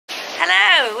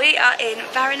Hello, we are in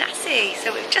Varanasi.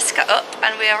 So we've just got up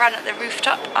and we are on at the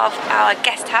rooftop of our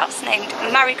guest house named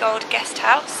Marigold Guest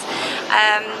House.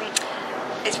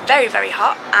 It's very, very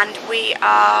hot and we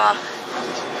are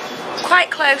quite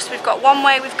close. We've got one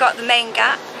way, we've got the main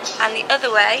ghat, and the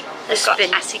other way we've got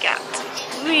Asi Ghat.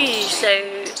 So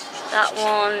that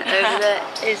one over there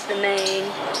is the main,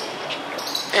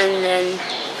 and then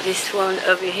this one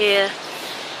over here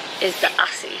is the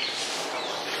Asi.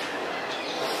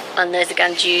 And there's the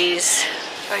Ganges.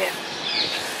 Oh yeah.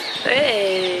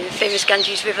 Hey, famous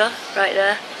Ganges River right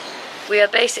there. We are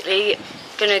basically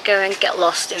gonna go and get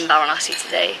lost in Varanasi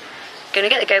today. Gonna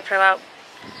get the GoPro out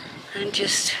and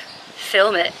just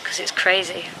film it because it's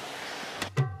crazy.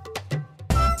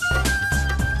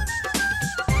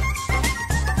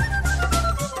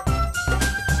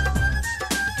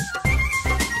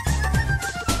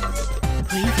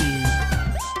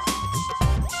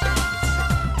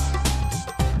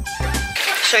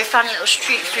 So we found a little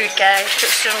street food guy, took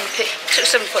some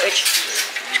footage.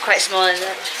 It's quite small, isn't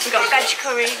it? We've got veg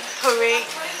curry,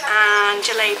 and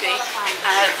jalebi.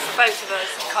 For both of us,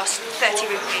 it cost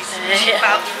 30 rupees,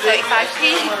 about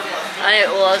 35p. And it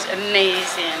was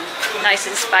amazing. Nice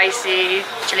and spicy,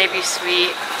 jalebi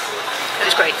sweet. It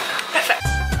was great. Perfect.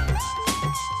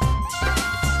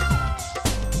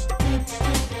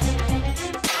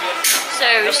 So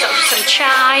we stopped for some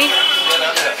chai.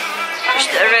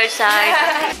 Just at the roadside.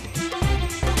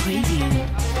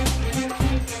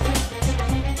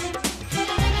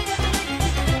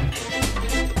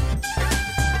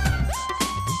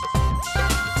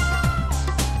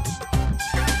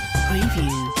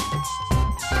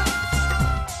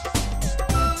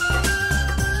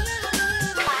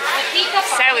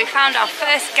 So we found our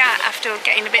first ghat after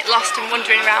getting a bit lost and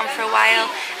wandering around for a while.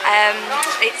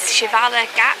 It's Shivala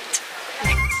Ghat.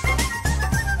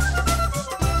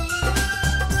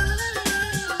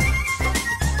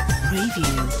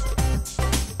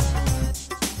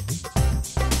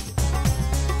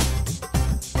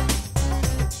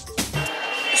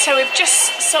 So we've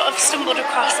just sort of stumbled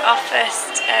across our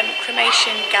first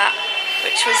cremation ghat,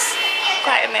 which was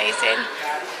quite amazing.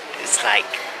 It's like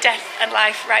death and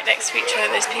life right next to each other.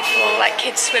 There's people, like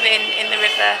kids, swimming in the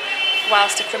river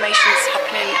whilst a cremation's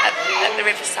happening at the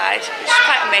riverside, which is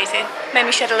quite amazing. Made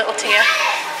me shed a little tear.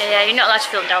 Yeah, you're not allowed to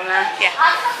film down there. Yeah.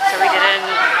 So we didn't.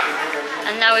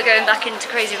 And now we're going back into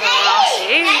crazy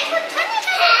Varanasi.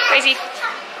 Crazy.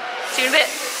 See you in a bit.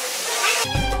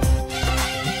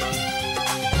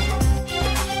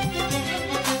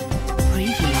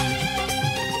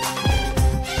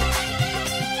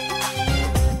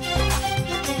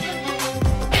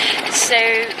 So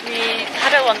we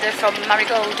had a wander from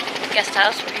Marigold Guest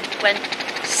House. We went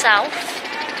south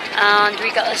and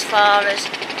we got as far as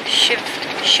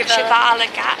Shivala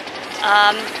Ghat.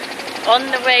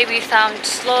 On the way we found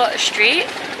Slaughter Street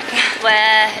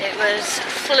where it was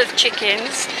full of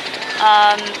chickens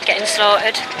getting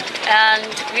slaughtered, and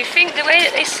we think the way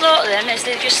that they slaughter them is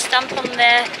they just stamp on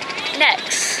their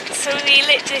necks. So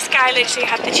this guy literally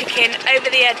had the chicken over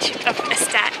the edge of a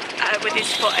step with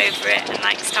his foot over it and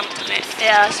like stamped on it.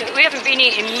 Yeah, so we haven't been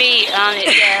eating meat on it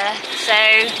there, so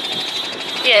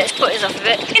yeah, it's put us off a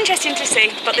bit. Interesting to see,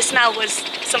 but the smell was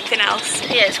something else.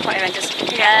 Yeah, it's quite horrendous.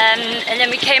 Yeah. And then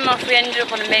we came off, we ended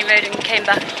up on the main road and came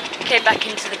back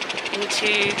into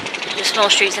the small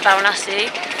streets of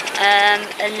Varanasi.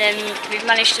 And then we've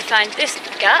managed to find this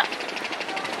ghat.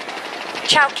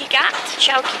 Chowki Ghat.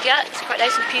 It's quite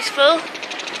nice and peaceful.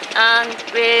 And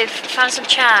we've found some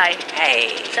chai.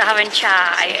 Hey. So having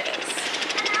chai.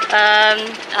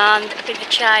 And I think the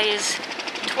chai is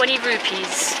 20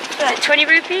 rupees. Is it 20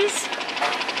 rupees?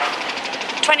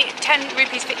 10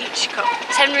 rupees for each cup.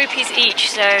 10 rupees each,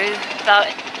 so about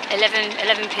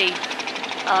 11p.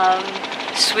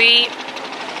 Sweet,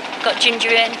 got ginger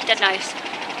in, dead nice.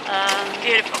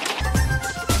 Beautiful.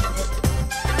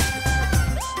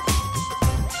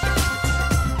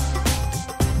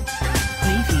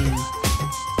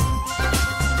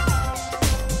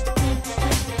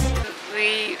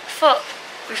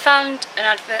 We found an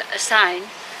advert, a sign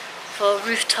for a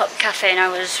rooftop cafe, and I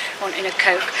was wanting a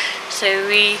Coke. So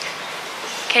we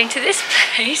came to this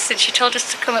place and she told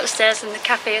us to come upstairs, and the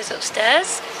cafe is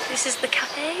upstairs. This is the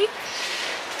cafe.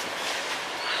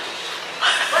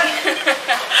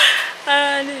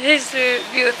 And here's the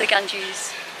view of the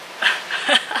Ganges.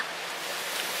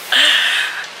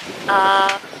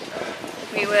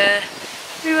 We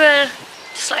were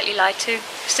slightly lied to.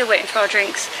 Still waiting for our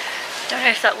drinks. Don't know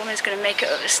if that woman's going to make it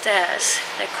up the stairs.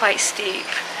 They're quite steep.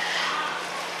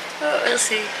 Oh, we'll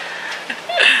see.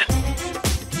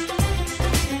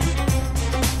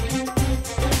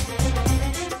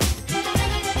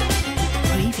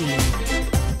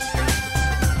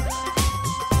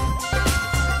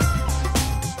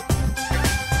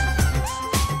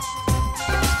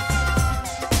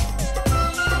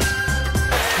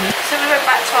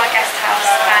 guest house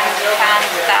and found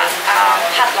that our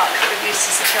padlock that we used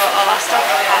to secure all our stuff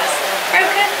has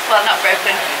broken. Well, not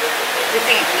broken. We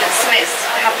think that something's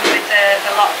happened with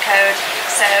the lock code,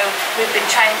 so we've been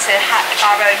trying to hack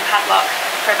our own padlock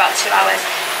for about 2 hours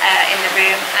in the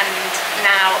room, and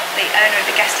now the owner of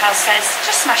the guest house says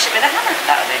just smash it with a hammer,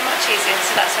 that would be much easier,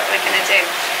 so that's what we're going to do.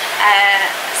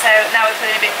 So now we're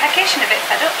feeling a bit peckish and a bit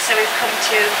fed up, so we've come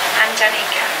to Anjani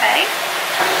Cafe.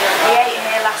 We ate in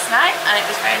here last night and it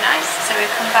was very nice, so we've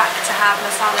come back to have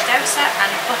masala dosa and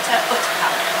butter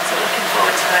uttapam, so we're looking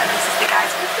forward to it, and this is the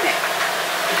guys cooking it.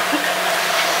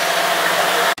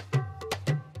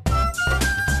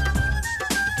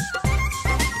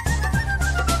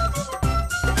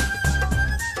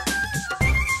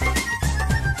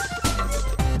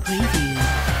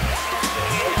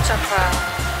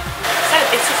 So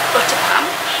this is uttapam.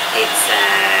 It's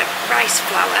rice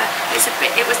flour.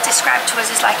 It was described to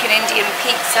us as like an Indian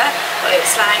pizza, but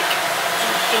it's like,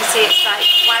 you can see it's like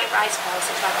white rice flour,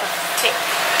 so it's like a thick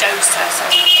dosa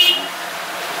sort of thing.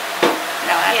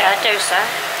 No, yeah, dosa.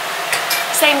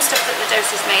 Same stuff that the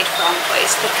dosa is made from, but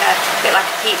it's thicker, a bit like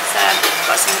a pizza. It's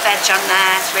got some veg on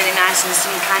there, it's really nice, and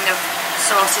some kind of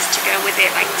sauces to go with it,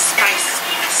 like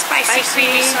spicy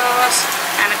creamy sauce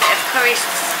and a bit of curry,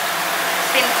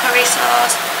 thin curry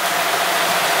sauce.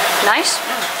 Nice.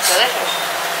 Delicious.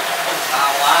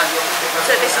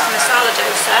 So this is masala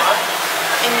dosa.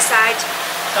 Inside,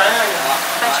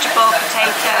 vegetable,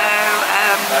 potato,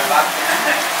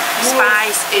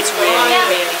 spice. It's really,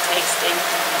 really tasty.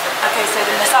 Okay, so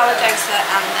the masala dosa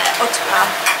and the uttapam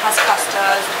has cost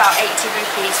us about 80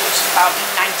 rupees, which is about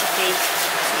 90p,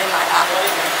 something like that.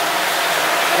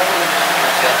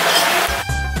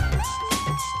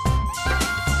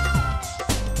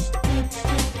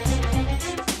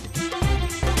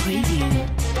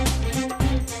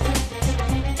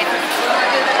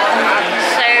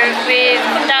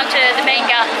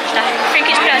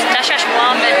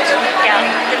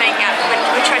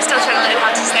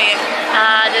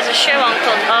 There's a show on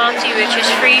called Arty, which is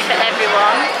free for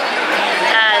everyone.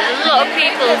 There's a lot of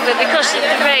people, but because of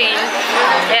the rain,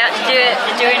 they had to do it.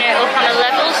 They're doing it up on a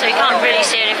level, so you can't really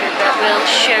see anything. But we'll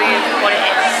show you what it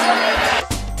is.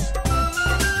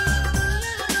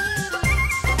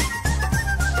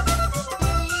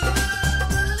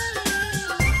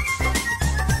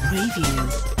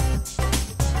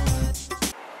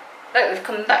 Right, we've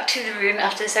come back to the room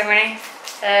after the ceremony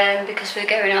because we're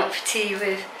going out for tea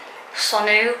with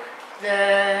Sonu,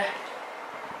 the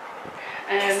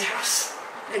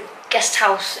guest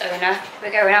house owner.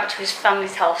 We're going out to his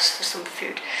family's house for some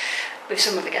food with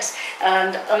some of the guests,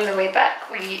 and on the way back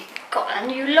we got a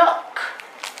new lock,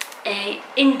 an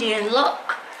Indian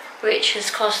lock, which has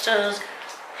cost us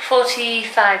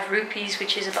 45 rupees,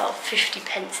 which is about 50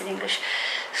 pence in English.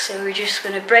 So we're just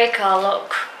going to break our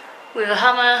lock with a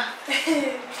hammer,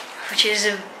 which is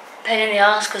a pain in the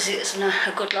arse because it's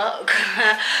a good lock,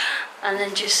 and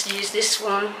then just use this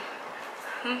one.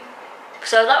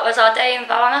 So that was our day in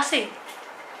Varanasi.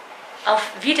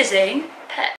 Auf Wiedersehen.